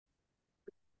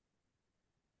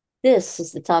This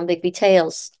is the Tom Bigby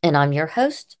Tales, and I'm your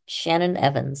host, Shannon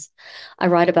Evans. I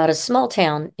write about a small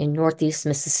town in northeast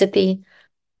Mississippi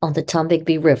on the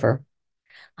Tombigbee River.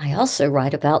 I also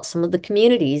write about some of the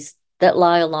communities that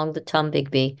lie along the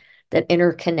Tombigbee that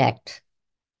interconnect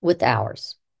with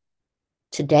ours.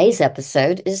 Today's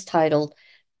episode is titled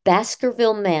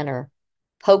Baskerville Manor,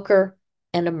 Poker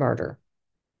and a Murder.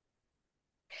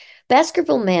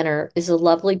 Baskerville Manor is a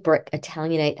lovely brick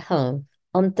Italianate home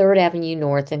on 3rd Avenue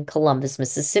North in Columbus,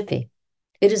 Mississippi.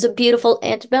 It is a beautiful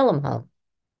antebellum home.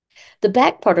 The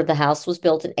back part of the house was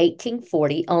built in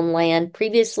 1840 on land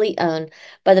previously owned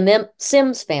by the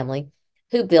Sims family,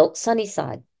 who built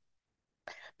Sunnyside.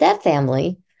 That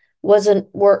family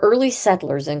were early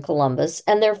settlers in Columbus,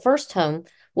 and their first home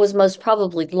was most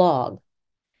probably log.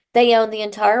 They owned the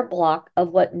entire block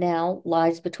of what now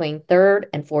lies between 3rd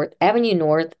and 4th Avenue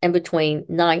North and between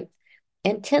 9th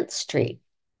and 10th Street.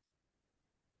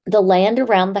 The land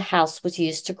around the house was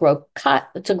used to grow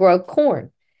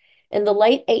corn. In the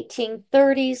late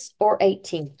 1830s or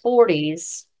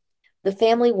 1840s, the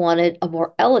family wanted a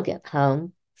more elegant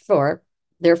home for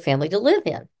their family to live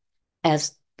in,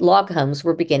 as log homes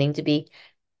were beginning to be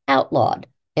outlawed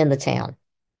in the town.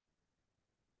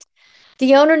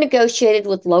 The owner negotiated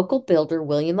with local builder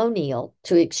William O'Neill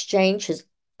to exchange his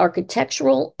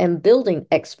architectural and building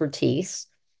expertise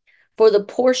for the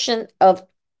portion of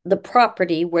the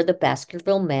property where the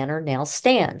Baskerville Manor now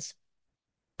stands.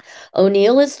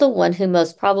 O'Neill is the one who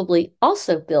most probably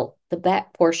also built the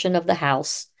back portion of the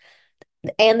house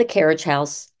and the carriage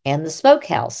house and the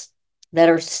smokehouse that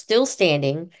are still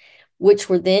standing, which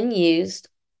were then used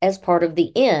as part of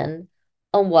the inn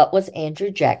on what was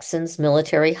Andrew Jackson's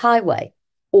military highway,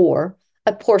 or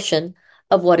a portion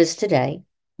of what is today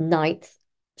 9th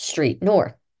Street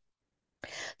North.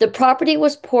 The property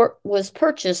was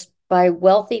purchased by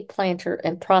wealthy planter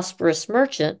and prosperous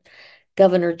merchant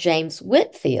Governor James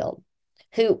Whitfield,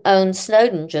 who owned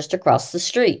Snowden just across the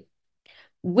street.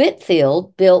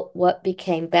 Whitfield built what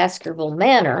became Baskerville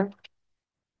Manor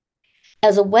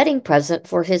as a wedding present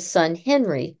for his son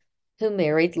Henry, who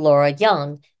married Laura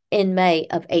Young in May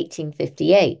of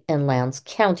 1858 in Lowndes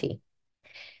County.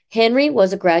 Henry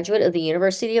was a graduate of the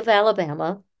University of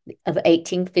Alabama of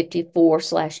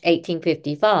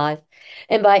 1854/1855,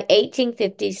 and by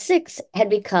 1856 had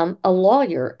become a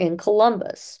lawyer in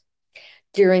Columbus.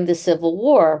 During the Civil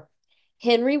War,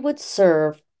 Henry would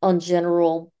serve on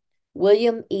General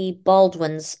William E.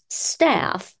 Baldwin's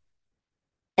staff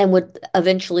and would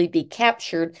eventually be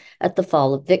captured at the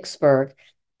fall of Vicksburg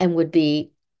and would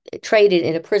be traded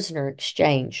in a prisoner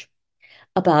exchange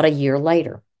about a year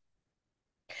later.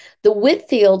 The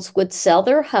Whitfields would sell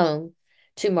their home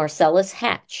to Marcellus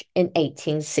Hatch in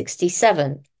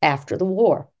 1867 after the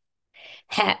war.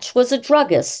 Hatch was a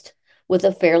druggist with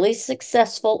a fairly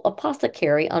successful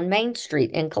apothecary on Main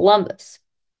Street in Columbus.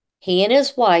 He and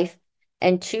his wife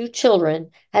and 2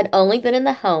 children had only been in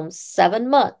the home 7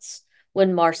 months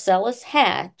when Marcellus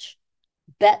Hatch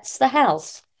bets the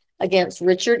house against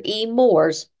Richard E.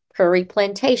 Moore's Prairie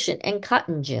Plantation and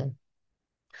Cotton Gin.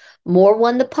 Moore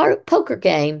won the poker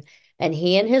game, and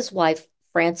he and his wife,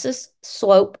 Frances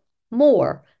Swope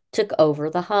Moore, took over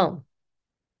the home.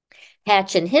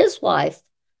 Hatch and his wife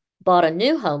bought a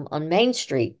new home on Main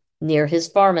Street near his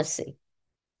pharmacy.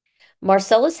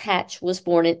 Marcellus Hatch was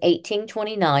born in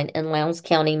 1829 in Lowndes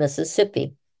County,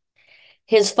 Mississippi.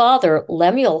 His father,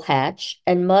 Lemuel Hatch,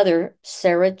 and mother,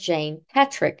 Sarah Jane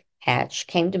Patrick Hatch,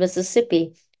 came to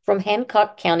Mississippi from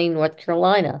Hancock County, North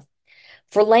Carolina,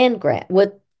 for the land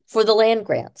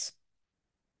grants.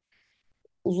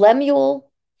 Lemuel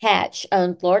Hatch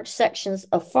owned large sections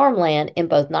of farmland in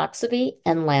both Noxubee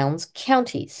and Lowndes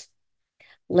counties.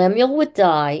 Lemuel would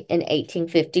die in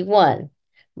 1851.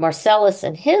 Marcellus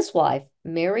and his wife,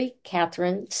 Mary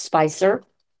Catherine Spicer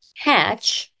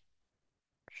Hatch,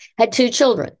 had 2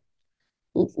 children.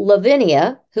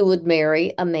 Lavinia, who would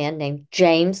marry a man named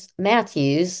James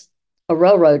Matthews, a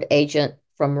railroad agent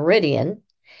from Meridian,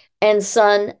 and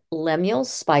son Lemuel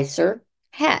Spicer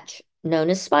Hatch, known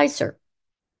as Spicer.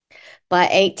 By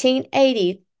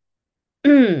 1880,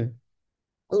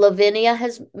 Lavinia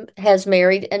has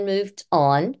married and moved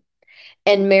on,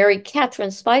 and Mary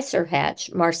Catherine Spicer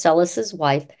Hatch, Marcellus's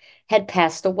wife, had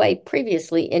passed away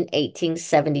previously in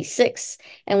 1876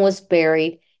 and was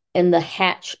buried in the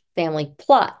Hatch family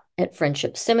plot at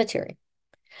Friendship Cemetery.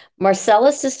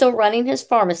 Marcellus is still running his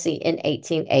pharmacy in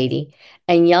 1880,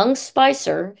 and young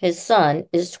Spicer, his son,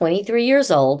 is 23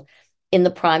 years old, in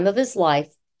the prime of his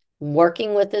life,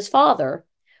 working with his father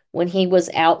when he was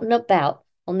out and about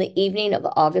on the evening of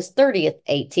August 30th,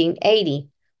 1880,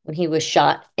 when he was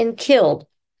shot and killed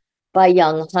by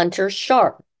young Hunter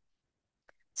Sharp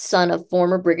son of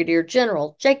former Brigadier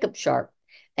General Jacob Sharp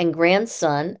and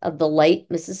grandson of the late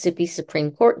Mississippi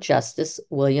Supreme Court Justice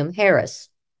William Harris.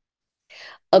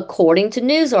 According to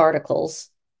news articles,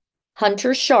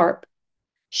 Hunter Sharp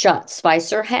shot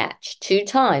Spicer Hatch 2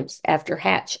 times after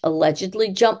Hatch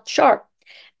allegedly jumped Sharp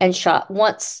and shot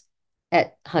once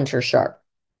at Hunter Sharp.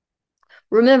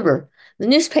 Remember, the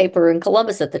newspaper in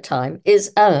Columbus at the time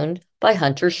is owned by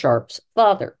Hunter Sharp's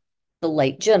father, the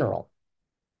late general.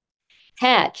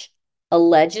 Hatch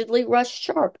allegedly rushed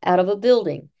Sharp out of a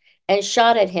building and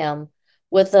shot at him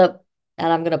with a,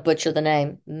 and I'm going to butcher the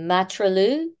name,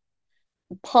 Matrelou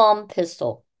palm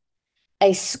pistol,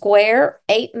 a square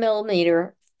 8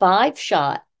 millimeter, 5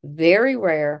 shot, very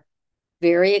rare,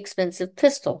 very expensive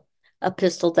pistol, a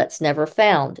pistol that's never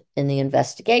found in the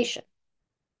investigation.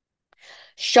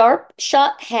 Sharp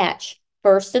shot Hatch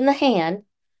first in the hand,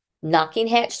 knocking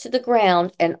Hatch to the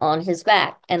ground and on his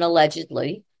back, and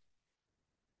allegedly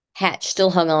Hatch still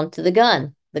hung on to the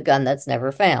gun that's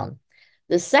never found.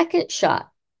 The second shot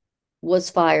was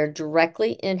fired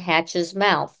directly in Hatch's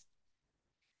mouth,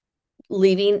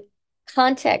 leaving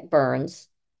contact burns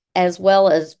as well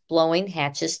as blowing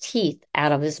Hatch's teeth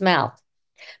out of his mouth.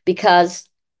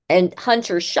 And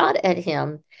Hunter shot at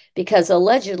him because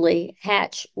allegedly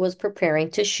Hatch was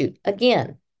preparing to shoot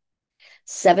again.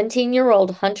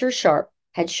 17-year-old Hunter Sharp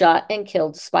had shot and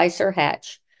killed Spicer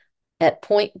Hatch at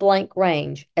point blank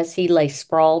range as he lay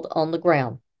sprawled on the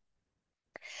ground.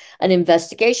 An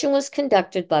investigation was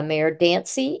conducted by Mayor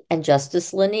Dancy and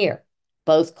Justice Lanier,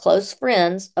 both close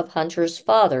friends of Hunter's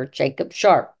father, Jacob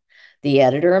Sharp, the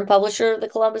editor and publisher of the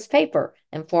Columbus paper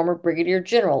and former Brigadier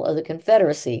General of the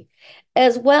Confederacy,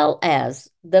 as well as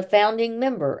the founding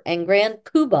member and Grand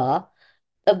Poobah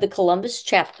of the Columbus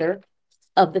chapter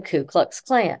of the Ku Klux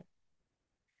Klan.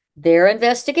 Their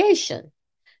investigation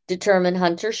determined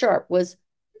Hunter Sharp was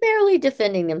merely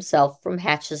defending himself from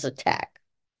Hatch's attack.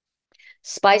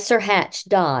 Spicer Hatch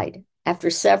died after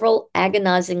several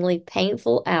agonizingly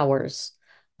painful hours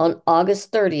on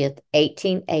August 30th,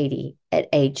 1880, at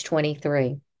age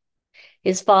 23.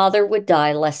 His father would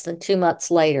die less than 2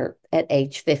 months later at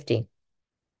age 50.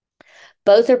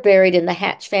 Both are buried in the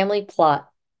Hatch family plot,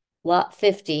 Lot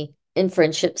 50, in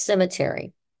Friendship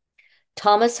Cemetery.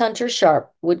 Thomas Hunter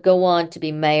Sharp would go on to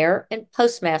be mayor and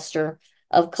postmaster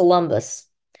of Columbus.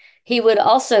 He would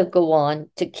also go on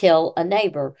to kill a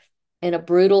neighbor in a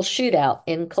brutal shootout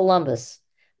in Columbus,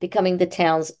 becoming the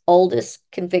town's oldest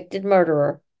convicted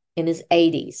murderer in his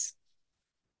 80s.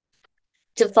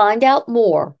 To find out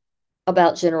more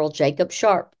about General Jacob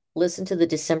Sharp, listen to the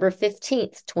December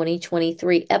 15th,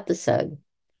 2023 episode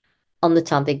on the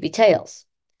Tom Bigby Tales.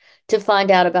 To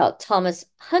find out about Thomas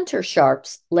Hunter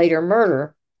Sharp's later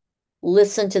murder,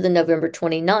 listen to the November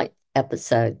 29th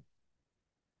episode.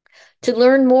 To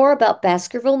learn more about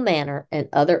Baskerville Manor and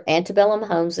other antebellum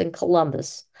homes in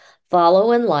Columbus,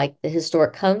 follow and like the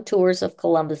Historic Home Tours of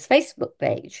Columbus Facebook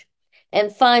page.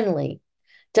 And finally,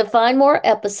 to find more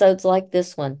episodes like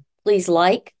this one, please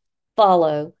like,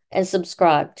 follow, and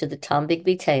subscribe to the Tom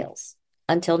Bigby Tales.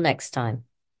 Until next time.